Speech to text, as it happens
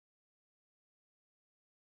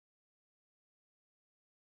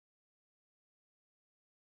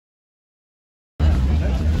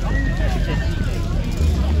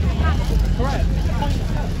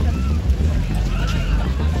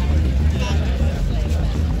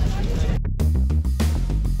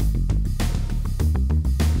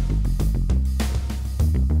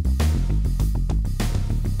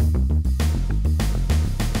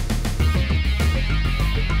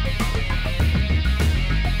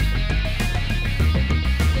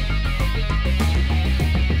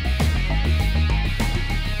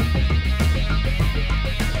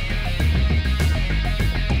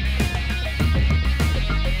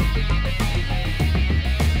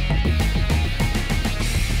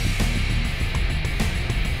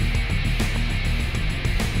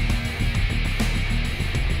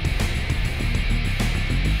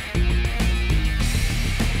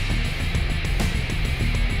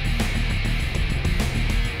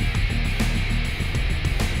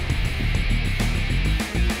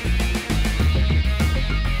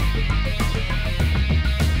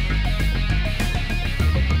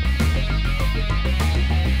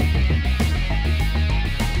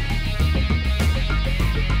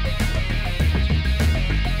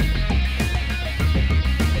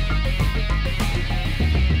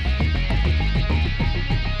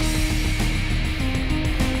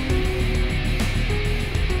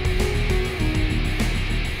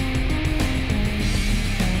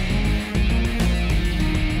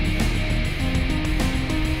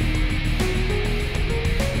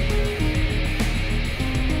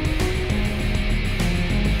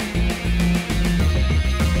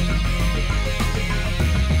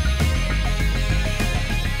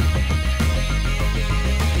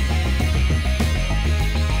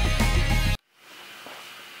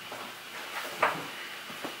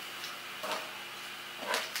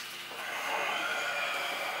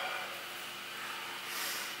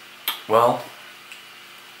Well,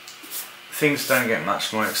 things don't get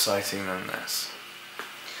much more exciting than this.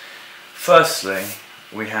 Firstly,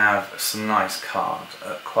 we have some nice card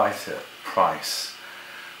at quite a price,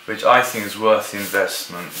 which I think is worth the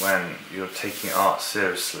investment when you're taking art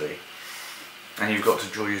seriously and you've got to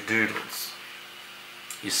draw your doodles,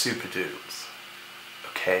 your super doodles,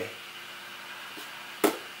 okay?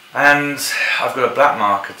 And I've got a black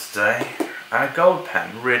marker today and a gold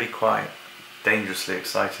pen, really quite dangerously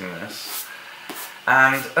exciting this.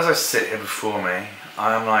 And as I sit here before me,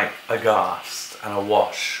 I am like aghast and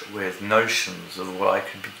awash with notions of what I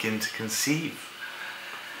could begin to conceive.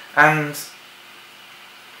 And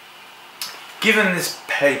given this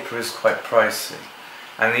paper is quite pricey,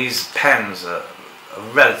 and these pens are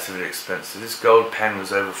relatively expensive, this gold pen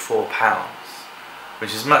was over £4,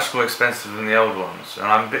 which is much more expensive than the old ones, and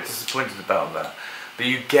I'm a bit disappointed about that. But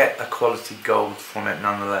you get a quality gold from it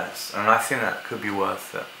nonetheless, and I think that could be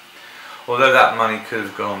worth it. Although that money could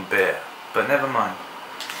have gone on beer, but never mind.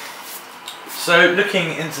 So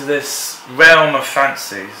looking into this realm of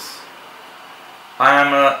fancies, I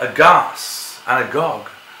am aghast and agog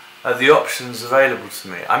at the options available to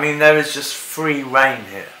me. I mean, there is just free reign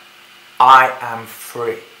here. I am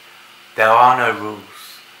free. There are no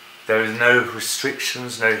rules. There is no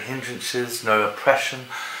restrictions, no hindrances, no oppression,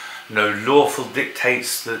 no lawful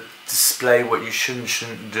dictates that display what you should and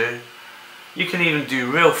shouldn't do. You can even do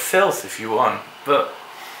real filth if you want, but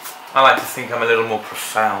I like to think I'm a little more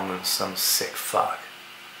profound than some sick fuck.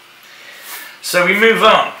 So we move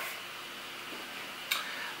on.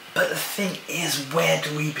 But the thing is, where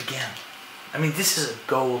do we begin? I mean, this is a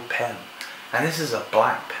gold pen, and this is a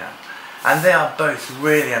black pen, and they are both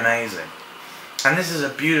really amazing. And this is a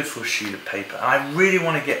beautiful sheet of paper, and I really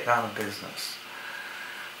want to get down to business.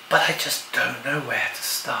 But I just don't know where to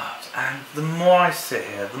start. And the more I sit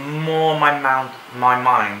here, the more my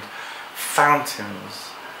mind fountains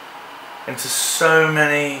into so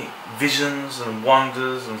many visions and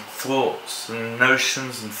wonders and thoughts and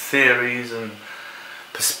notions and theories and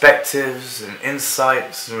perspectives and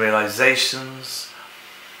insights and realizations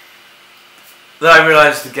that I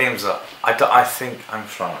realise the game's up. I think I'm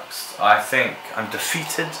flummoxed. I think I'm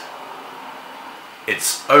defeated.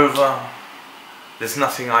 It's over. There's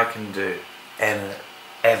nothing I can do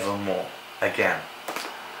evermore again.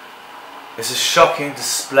 It's a shocking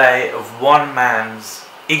display of one man's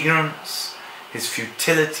ignorance, his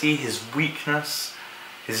futility, his weakness,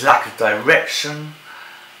 his lack of direction,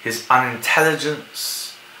 his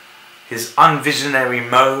unintelligence, his unvisionary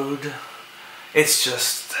mode. It's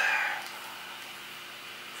just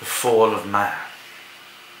the fall of man,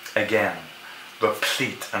 again,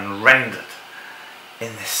 replete and rendered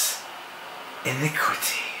in this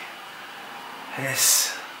iniquity, and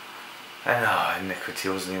this, iniquity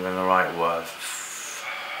wasn't even the right word.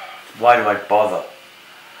 Why do I bother?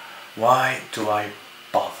 Why do I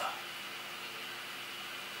bother?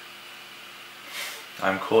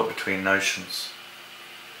 I'm caught between notions.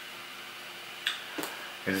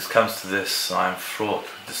 It just comes to this, I am fraught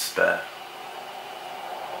with despair.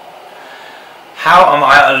 How am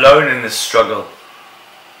I alone in this struggle?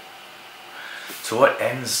 To what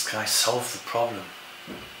ends can I solve the problem?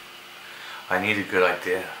 I need a good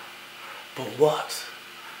idea. But what?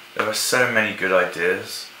 There are so many good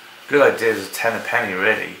ideas. Good ideas are 10 a penny,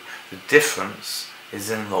 really. The difference is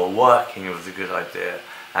in the working of the good idea.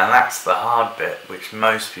 And that's the hard bit, which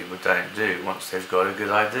most people don't do once they've got a good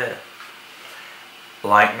idea.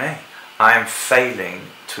 Like me, I am failing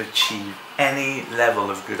to achieve any level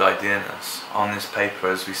of good ideaness on this paper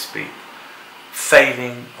as we speak.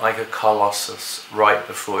 Failing like a colossus right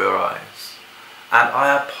before your eyes. And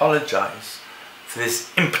I apologise for this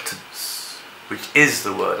impotence, which is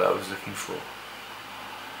the word I was looking for.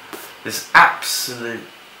 This absolute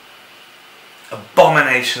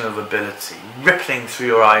abomination of ability rippling through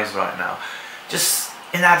your eyes right now. Just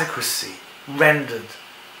inadequacy, rendered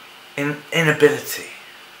inability.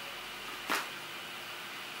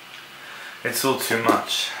 It's all too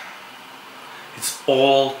much. It's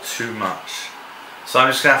all too much. So I'm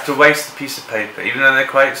just going to have to waste a piece of paper, even though they're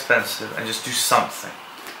quite expensive, and just do something.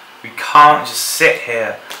 We can't just sit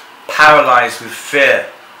here paralysed with fear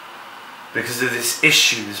because of this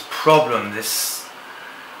issue, this problem, this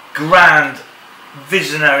grand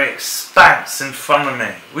visionary expanse in front of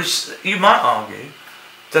me, which you might argue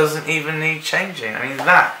doesn't even need changing. I mean,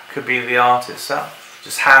 that could be the art itself.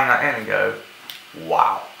 Just hand that in and go,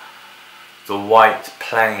 wow, the white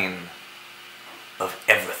plane of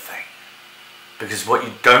everything. Because what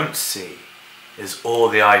you don't see is all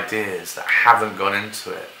the ideas that haven't gone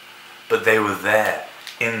into it, but they were there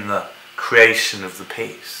in the creation of the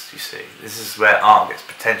piece, you see. This is where art gets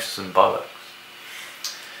pretentious and bollocks.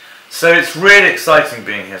 So it's really exciting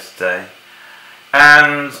being here today.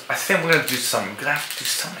 And I think we're going to do something. We're going to have to do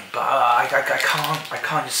something. But I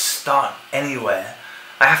can't just start anywhere.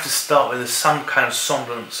 I have to start with some kind of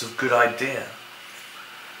semblance of good idea.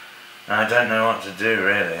 And I don't know what to do,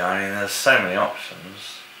 really. I mean, there's so many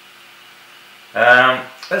options.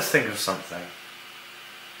 Let's think of something.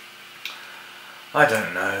 I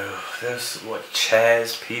don't know. There's what,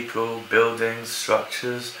 chairs, people, buildings,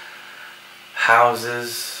 structures,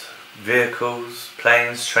 houses, vehicles,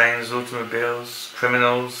 planes, trains, automobiles,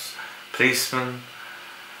 criminals, policemen,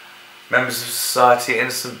 members of society,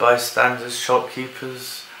 innocent bystanders,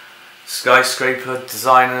 shopkeepers, skyscraper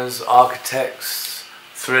designers, architects,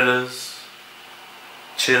 thrillers,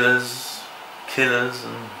 chillers, killers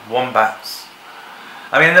and wombats.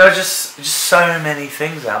 I mean, there are just so many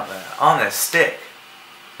things out there, aren't there? Stick.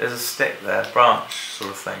 There's a stick there, branch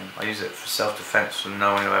sort of thing. I use it for self-defense from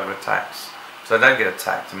no one who ever attacks. So I don't get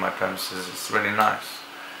attacked in my premises. It's really nice.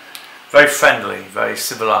 Very friendly, very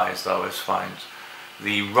civilized, I always find.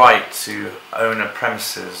 The right to own a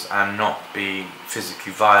premises and not be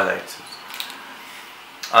physically violated.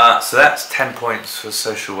 So that's 10 points for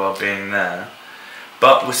social well-being there.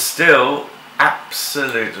 But we're still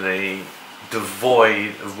absolutely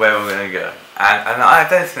devoid of where we're going to go. And I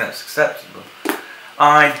don't think that's acceptable.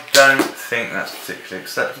 I don't think that's particularly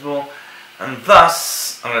acceptable. And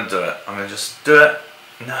thus, I'm going to do it. I'm going to just do it.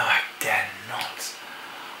 No, I dare not.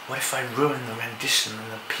 What if I ruin the rendition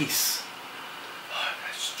and the piece? Oh,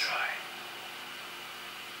 let's try.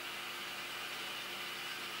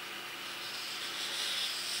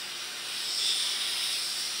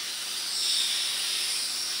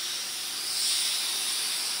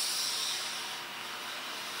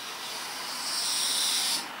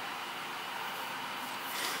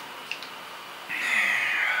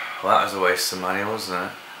 Well, that was a waste of money, wasn't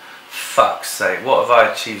it? Fuck's sake, what have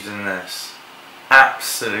I achieved in this?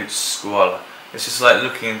 Absolute squalor. It's just like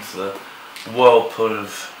looking into the whirlpool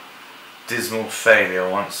of dismal failure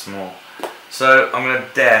once more. So I'm going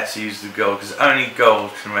to dare to use the gold, because only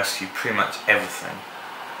gold can rescue pretty much everything.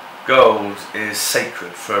 Gold is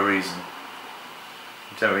sacred for a reason.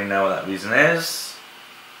 I don't really know what that reason is,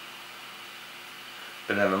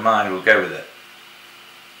 but never mind, we'll go with it.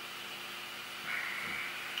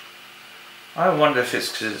 I wonder if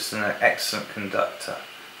it's because it's an excellent conductor,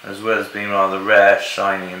 as well as being rather rare,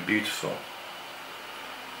 shiny and beautiful.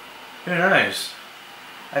 Who knows?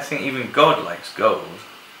 I think even God likes gold.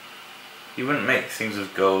 He wouldn't make things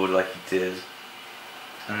of gold like he did,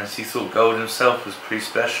 unless he thought gold himself was pretty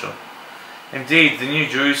special. Indeed, the New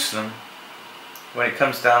Jerusalem, when it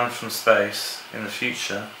comes down from space in the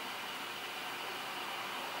future,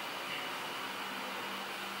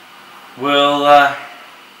 will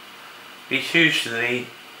be hugely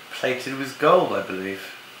plated with gold, I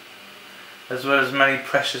believe, as well as many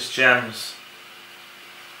precious gems.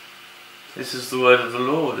 This is the word of the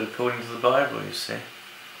Lord according to the Bible, you see.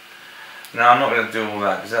 Now, I'm not going to do all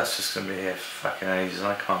that because that's just going to be here for fucking ages and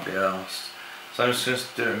I can't be arsed. So I'm just going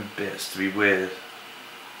to do it in bits to be weird.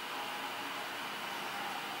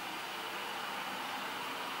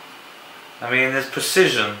 I mean, there's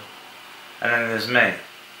precision and then there's me.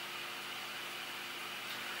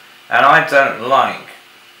 And I don't like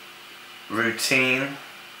routine,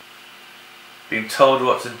 being told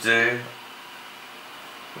what to do,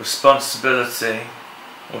 responsibility,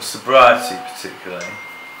 or sobriety particularly.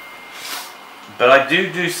 But I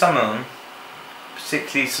do some of them,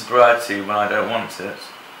 particularly sobriety when I don't want it,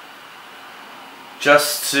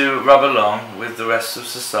 just to rub along with the rest of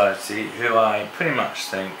society, who I pretty much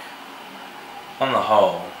think, on the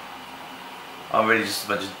whole, are really just a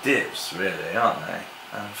bunch of dibs, really, aren't they?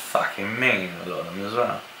 And fucking mean, a lot of them as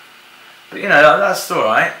well. But you know, that's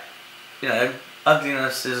alright. You know,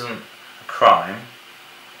 ugliness isn't a crime.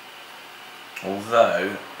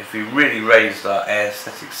 Although, if we really raised our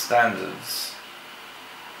aesthetic standards,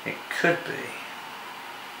 it could be.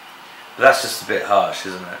 But that's just a bit harsh,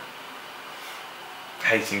 isn't it?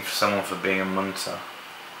 Hating for someone for being a munter.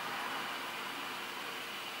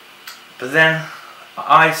 But then,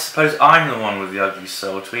 I suppose I'm the one with the ugly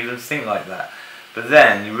soul to even think like that. But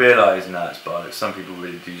then you realise, no, it's bollocks, some people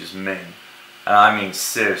really do just mean. And I mean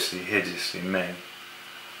seriously, hideously mean.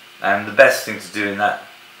 And the best thing to do in that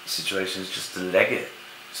situation is just to leg it.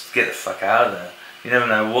 Just get the fuck out of there. You never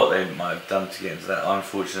know what they might have done to get into that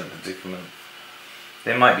unfortunate predicament.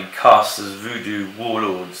 They might be cast as voodoo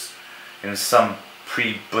warlords in some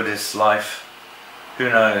pre-Buddhist life. Who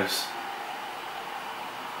knows?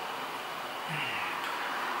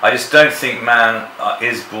 I just don't think man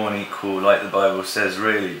is born equal like the Bible says,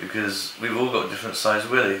 really, because we've all got different sized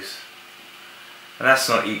willies. And that's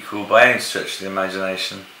not equal by any stretch of the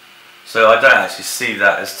imagination. So I don't actually see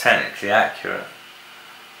that as technically accurate.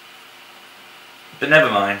 But never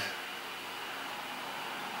mind.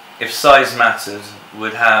 If size mattered,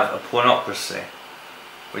 we'd have a pornocracy,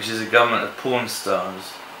 which is a government of porn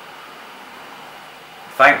stars.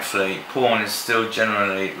 Thankfully, porn is still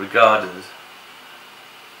generally regarded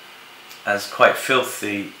as quite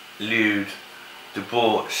filthy, lewd,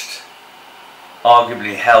 debauched,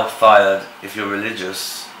 arguably hell-fired if you're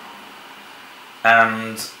religious,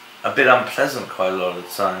 and a bit unpleasant quite a lot of the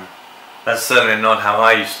time. That's certainly not how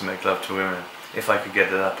I used to make love to women, if I could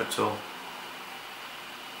get it up at all.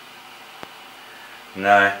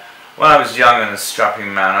 No, when I was young and a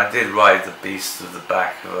strapping man, I did ride the beast of the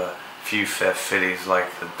back of a few fair fillies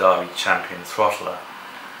like the Derby champion Throttler.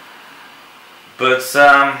 But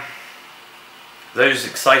those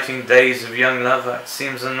exciting days of young love, it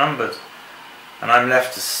seems unnumbered, and I'm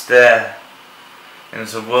left to stare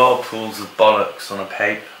into whirlpools of bollocks on a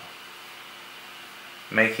paper,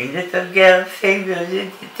 making little girl fingers.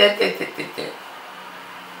 I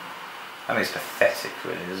mean, it's pathetic,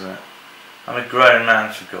 really, isn't it? I'm a grown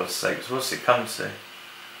man, for God's sake. What's it come to?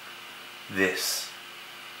 This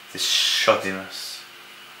shoddiness,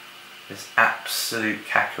 this absolute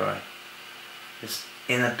cackery, this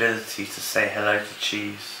inability to say hello to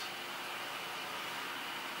cheese.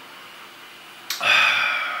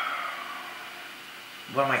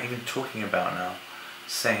 What am I even talking about now?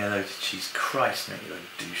 Saying hello to cheese. Christ, mate, you're a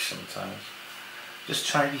douche sometimes. Just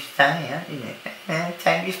trying to be funny, aren't you?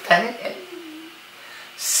 Trying to be funny.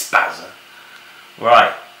 Spazzer.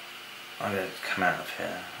 Right, I'm going to come out of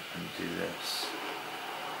here and do this.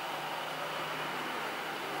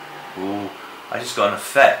 Ooh, I just got an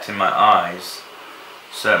effect in my eyes,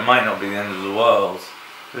 so it might not be the end of the world.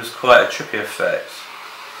 It was quite a trippy effect.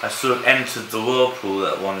 I sort of entered the whirlpool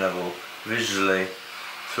at one level, visually,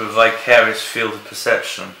 through a vicarious field of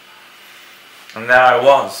perception. And there I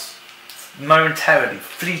was, momentarily,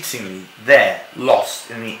 fleetingly, there,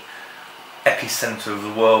 lost in the epicenter of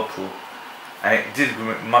the whirlpool. And it did,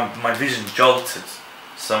 my vision jolted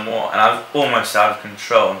somewhat, and I was almost out of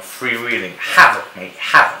control and freewheeling. Havoc, mate,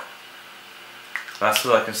 havoc. That's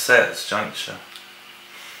all I can say at this juncture.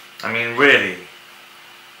 I mean, really,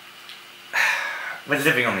 we're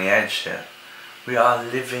living on the edge here. We are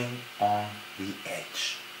living on the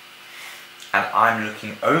edge. And I'm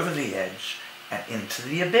looking over the edge and into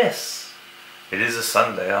the abyss. It is a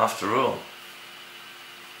Sunday after all.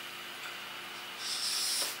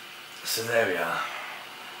 So there we are.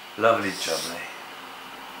 Lovely jubbly.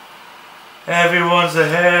 Everyone's a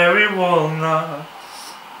hairy walnut.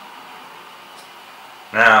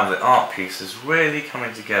 Now the art piece is really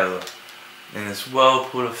coming together in this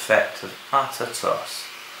whirlpool effect of utter toss.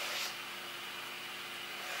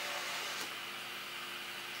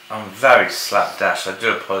 I'm very slapdash, I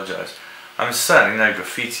do apologise. I'm certainly no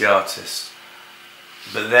graffiti artist,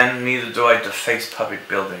 but then neither do I deface public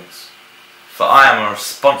buildings. For I am a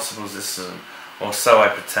responsible citizen, or so I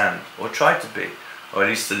pretend, or try to be, or at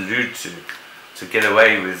least allude to get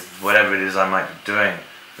away with whatever it is I might be doing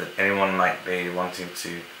that anyone might be wanting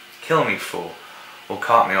to kill me for, or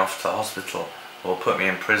cart me off to hospital, or put me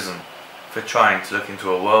in prison for trying to look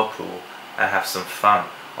into a whirlpool and have some fun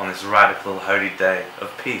on this radical holy day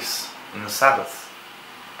of peace and the Sabbath.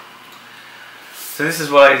 So this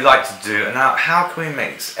is what I'd like to do, and now how can we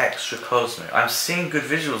make this extra cosmic? I'm seeing good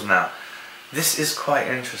visuals now. This is quite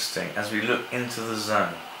interesting as we look into the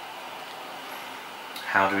zone.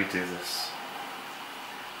 How do we do this?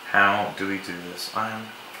 How do we do this? I am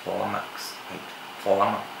flummoxed.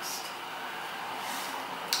 Flummoxed.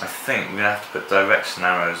 I think we're going to have to put direction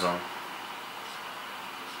arrows on.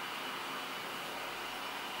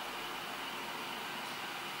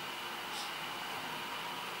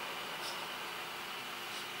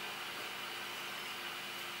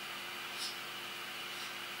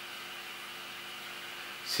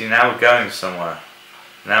 See, now we're going somewhere.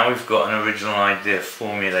 Now we've got an original idea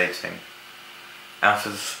formulating out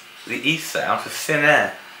of the ether, out of thin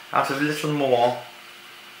air, out of little more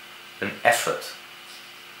than effort.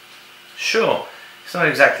 Sure, it's not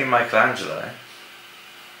exactly Michelangelo,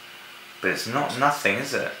 but it's not nothing,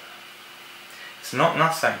 is it? It's not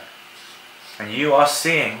nothing. And you are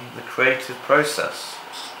seeing the creative process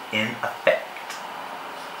in effect.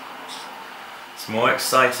 It's more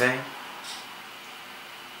exciting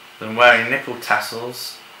than wearing nipple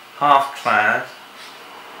tassels, half clad,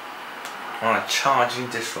 on a charging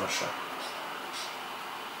dishwasher.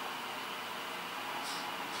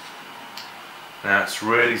 Now it's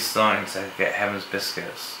really starting to get Heaven's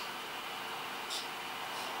Biscuits.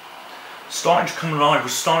 Starting to come alive, we're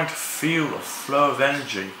starting to feel a flow of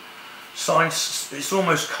energy. It's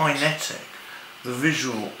almost kinetic, the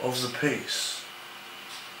visual of the piece.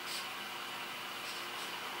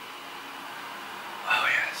 Oh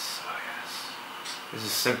yes, oh yes. This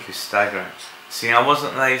is simply staggering. See, I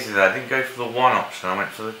wasn't lazy there. I didn't go for the one option, I went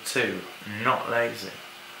for the two. Not lazy.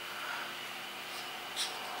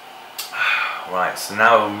 Right, so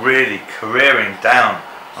now we're really careering down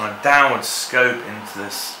on a downward scope into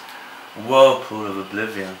this whirlpool of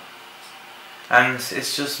oblivion. And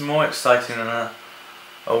it's just more exciting than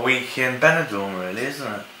a week in Benidorm, really,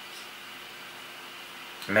 isn't it?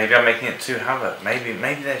 Maybe I'm making it too havoc. Maybe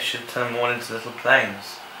they should turn them all into little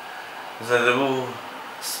planes. As though they're all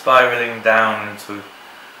spiralling down into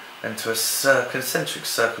a concentric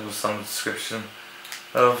circle of some description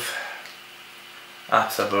of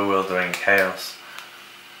utter bewildering chaos.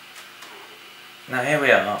 Now here we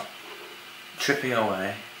are, tripping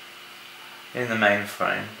away in the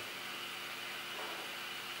mainframe,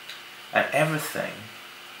 and everything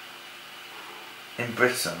in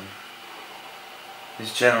Britain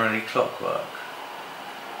is generally clockwork.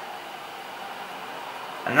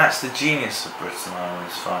 And that's the genius of Britain, I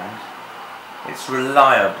always find. It's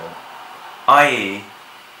reliable, i.e.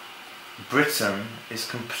 Britain is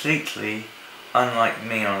completely unlike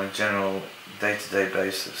me on a general day-to-day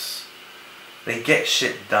basis. They get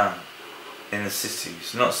shit done in the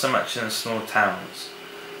cities, not so much in the small towns,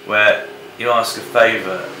 where you ask a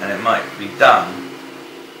favour and it might be done,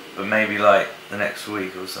 but maybe like the next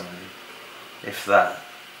week or something, if that.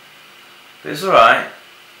 But it's alright.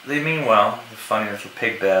 They mean well, the funny little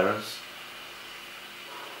pig bearers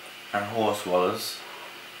and horse wallers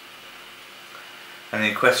and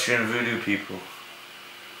the equestrian voodoo people.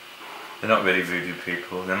 They're not really voodoo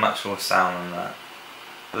people, they're much more sound than that.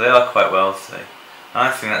 But they are quite wealthy. And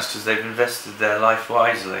I think that's because they've invested their life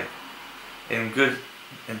wisely in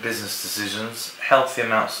business decisions, healthy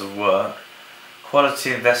amounts of work,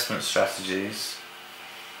 quality investment strategies,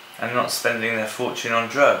 and not spending their fortune on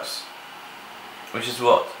drugs, which is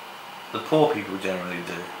what the poor people generally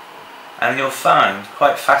do. And you'll find,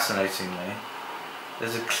 quite fascinatingly,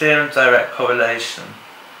 there's a clear and direct correlation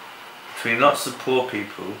between lots of poor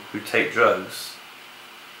people who take drugs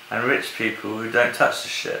and rich people who don't touch the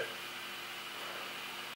shit.